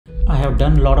have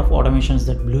done a lot of automations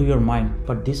that blew your mind,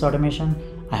 but this automation,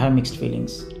 I have mixed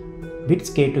feelings. Bit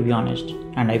scared to be honest,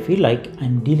 and I feel like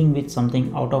I'm dealing with something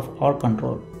out of our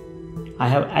control. I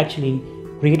have actually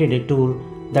created a tool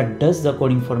that does the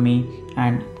coding for me,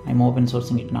 and I'm open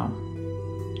sourcing it now.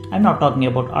 I'm not talking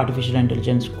about artificial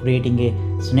intelligence creating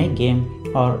a snake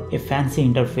game or a fancy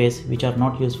interface which are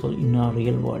not useful in a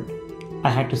real world. I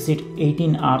had to sit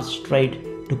 18 hours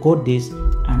straight to code this,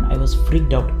 and I was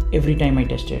freaked out every time I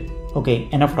tested. Okay,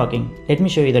 enough talking. Let me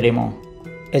show you the demo.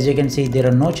 As you can see, there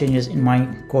are no changes in my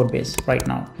codebase right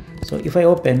now. So if I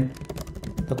open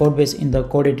the codebase in the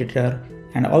code editor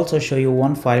and also show you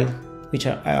one file which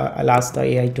I'll ask the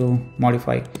AI to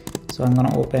modify. So I'm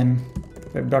gonna open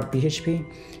web.php,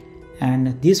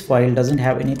 and this file doesn't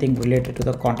have anything related to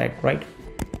the contact, right?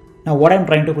 Now what I'm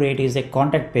trying to create is a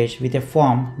contact page with a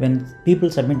form. When people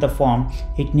submit the form,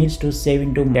 it needs to save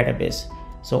into database.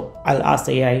 So I'll ask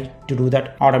the AI to do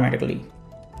that automatically.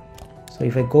 So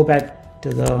if I go back to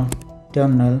the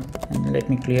terminal, and let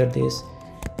me clear this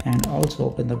and also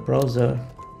open the browser,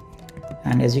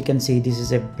 and as you can see, this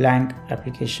is a blank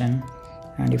application.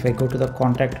 And if I go to the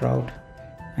contact route,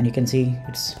 and you can see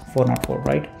it's 404,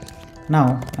 right?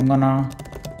 Now I'm gonna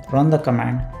run the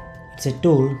command. It's a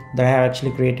tool that I have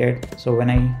actually created. So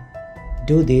when I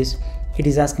do this, it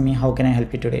is asking me, how can I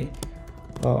help you today?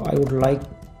 I would like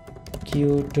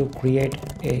you to create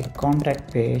a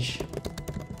contact page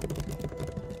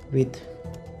with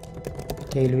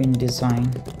Tailwind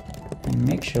design and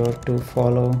make sure to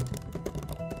follow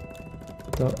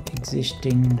the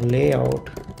existing layout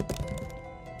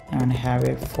and have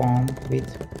a form with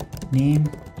name,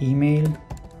 email,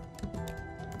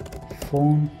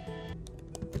 phone,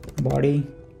 body,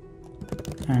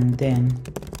 and then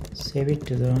save it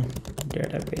to the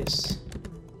database.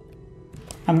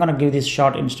 I'm gonna give this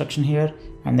short instruction here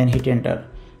and then hit enter.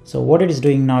 So what it is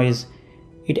doing now is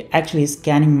it actually is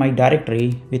scanning my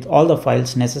directory with all the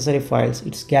files, necessary files.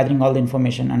 It's gathering all the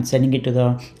information and sending it to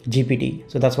the GPT.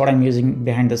 So that's what I'm using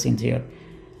behind the scenes here.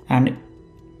 And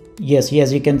yes,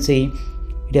 as you can see,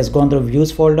 it has gone through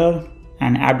views folder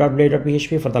and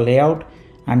app.blade.php for the layout,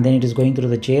 and then it is going through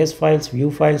the JS files,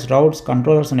 view files, routes,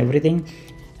 controllers, and everything.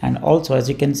 And also, as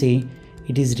you can see,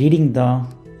 it is reading the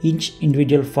each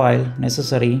individual file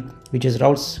necessary, which is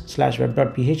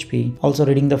routes/web.php, also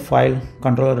reading the file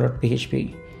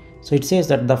controller.php. So it says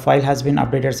that the file has been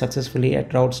updated successfully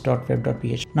at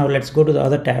routes.web.php. Now let's go to the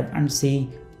other tab and see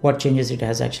what changes it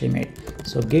has actually made.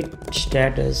 So git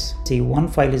status, see one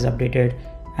file is updated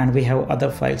and we have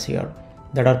other files here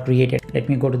that are created. Let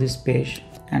me go to this page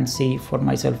and see for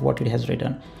myself what it has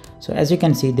written. So as you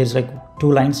can see, there's like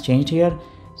 2 lines changed here.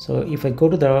 So if I go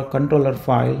to the controller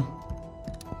file,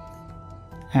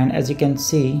 and as you can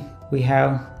see, we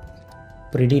have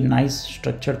pretty nice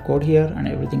structured code here and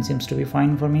everything seems to be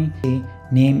fine for me. The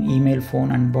name, email,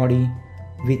 phone, and body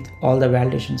with all the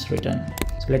validations written.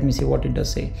 So let me see what it does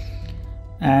say.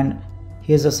 And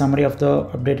here's a summary of the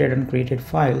updated and created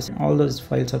files. All those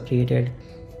files are created,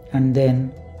 and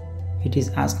then it is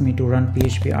asking me to run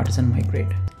php artisan migrate.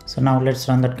 So now let's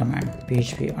run that command,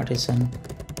 php artisan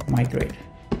migrate,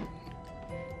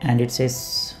 and it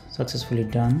says successfully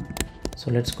done. So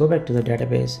let's go back to the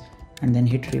database and then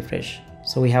hit refresh.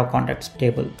 So we have contacts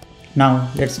table.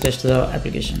 Now let's test the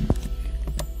application.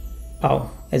 Oh,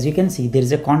 as you can see, there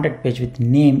is a contact page with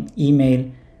name,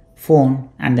 email, phone,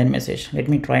 and then message. Let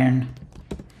me try and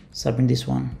submit this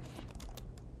one.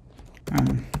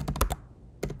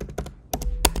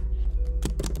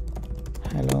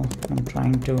 Hello, I'm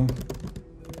trying to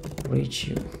reach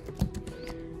you.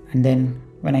 And then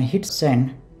when I hit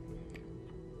send,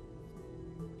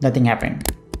 nothing happened.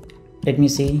 Let me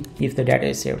see if the data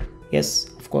is saved. Yes,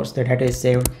 of course the data is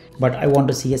saved, but I want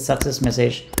to see a success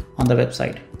message on the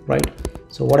website, right?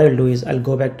 So what I'll do is I'll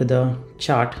go back to the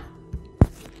chart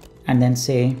and then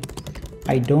say,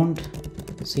 I don't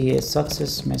see a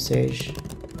success message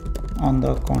on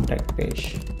the contact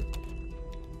page.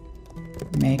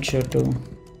 Make sure to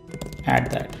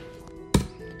add that.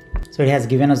 So it has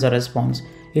given us a response.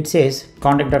 It says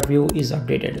contact.view is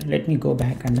updated. Let me go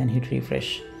back and then hit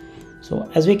refresh. So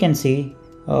as we can see,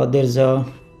 there's a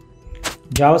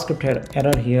JavaScript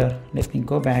error here. Let me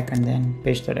go back and then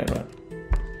paste that error.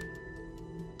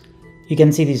 You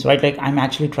can see this, right? Like I'm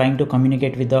actually trying to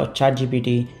communicate with the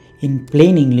ChatGPT in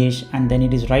plain English, and then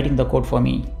it is writing the code for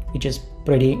me, which is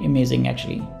pretty amazing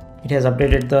actually. It has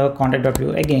updated the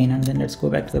contact.view again, and then let's go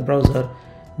back to the browser.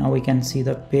 Now we can see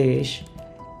the page,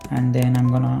 and then I'm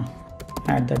gonna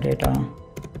add the data.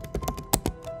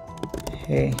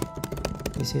 Hey,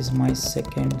 this is my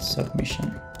second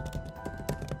submission.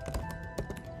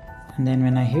 And then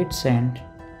when I hit send,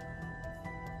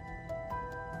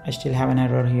 I still have an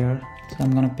error here, so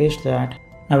I'm gonna paste that.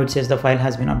 Now it says the file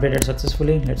has been updated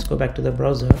successfully. Let's go back to the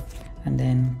browser and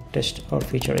then test our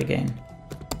feature again.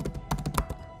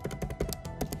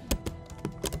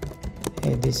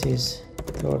 Hey, this is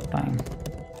third time.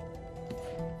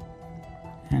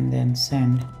 And then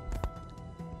send.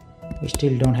 We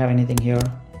still don't have anything here,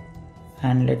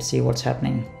 and let's see what's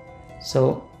happening.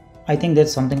 So I think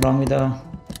there's something wrong with the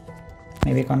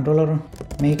maybe controller.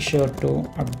 Make sure to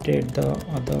update the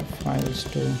other files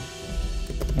too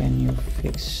when you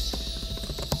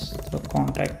fix the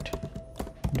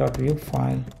contact.view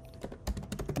file.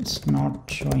 It's not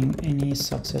showing any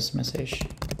success message.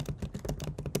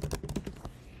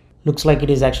 Looks like it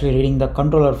is actually reading the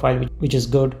controller file, which is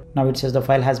good. Now it says the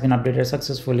file has been updated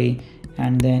successfully,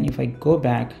 and then if I go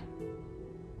back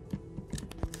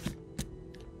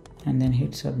and then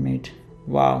hit submit,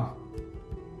 wow,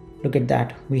 look at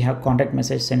that, we have contact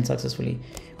message sent successfully,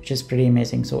 which is pretty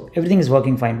amazing. So everything is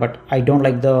working fine, but I don't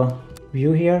like the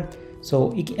view here.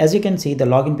 So as you can see, the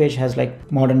login page has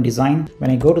like modern design.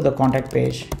 When I go to the contact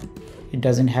page, it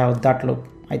doesn't have that look.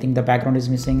 I think the background is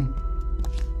missing.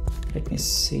 Let me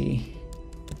see,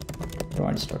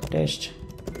 provides.test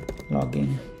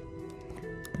login,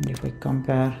 and if I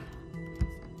compare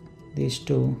these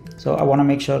two, so I want to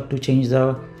make sure to change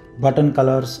the button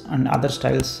colors and other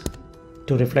styles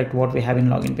to reflect what we have in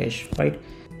login page, right?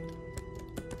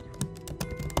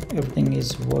 Everything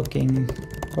is working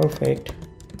perfect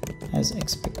as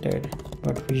expected,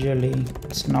 but visually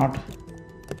it's not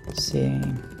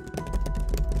same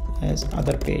as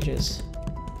other pages.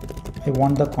 I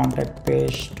want the contact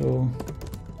page to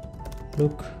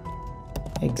look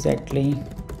exactly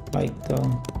like the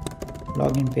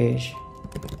login page,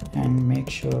 and make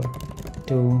sure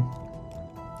to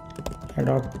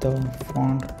adopt the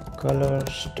font color,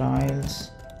 styles,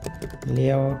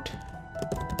 layout,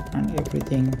 and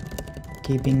everything,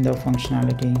 keeping the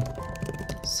functionality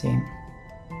same.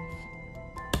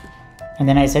 And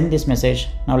then I send this message.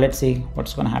 Now let's see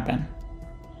what's gonna happen.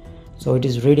 So it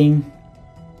is reading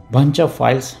bunch of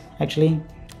files actually.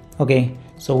 Okay,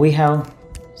 so we have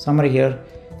summary here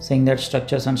saying that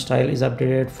structures and style is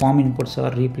updated, form inputs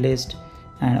are replaced,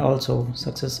 and also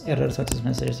success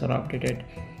messages are updated.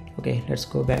 Okay, let's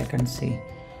go back and see.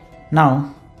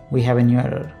 Now we have a new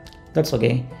error. That's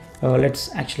okay.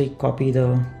 Let's actually copy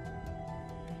the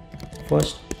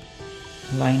first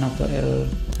line of the error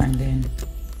and then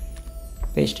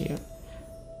paste here.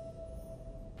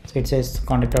 So it says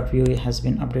contact.view has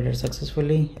been updated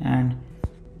successfully, and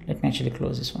let me actually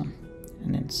close this one.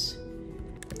 And then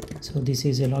so this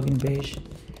is a login page,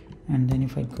 and then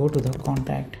if I go to the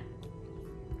contact,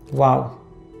 wow,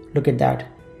 look at that,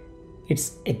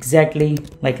 it's exactly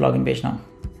like login page. Now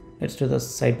let's do the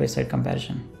side-by-side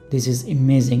comparison. This is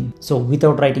amazing. So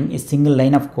without writing a single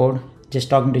line of code, just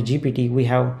talking to GPT, we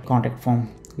have contact form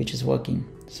which is working.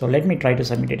 So let me try to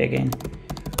submit it again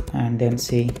and then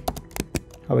see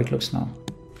how it looks now.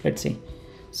 Let's see.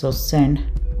 So send.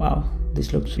 Wow,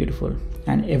 this looks beautiful,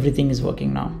 and everything is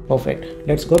working now. Perfect.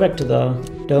 Let's go back to the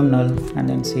terminal and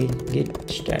then see git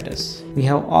status. We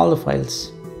have all the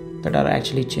files that are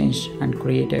actually changed and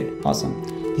created. Awesome.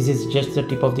 This is just the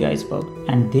tip of the iceberg,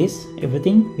 and this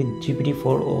everything with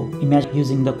GPT-4o. Imagine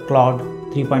using the Claude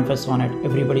 3.5 Sonnet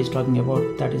everybody is talking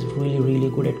about, that is really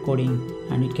good at coding,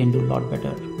 and it can do a lot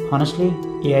better. Honestly,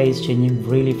 AI is changing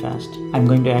really fast. I'm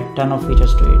going to add ton of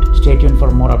features to it. Stay tuned for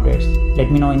more updates.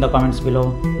 Let me know in the comments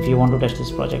below if you want to test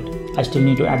this project. I still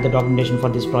need to add the documentation for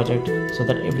this project so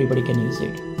that everybody can use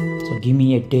it. So give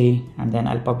me a day and then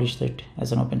I'll publish it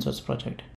as an open source project.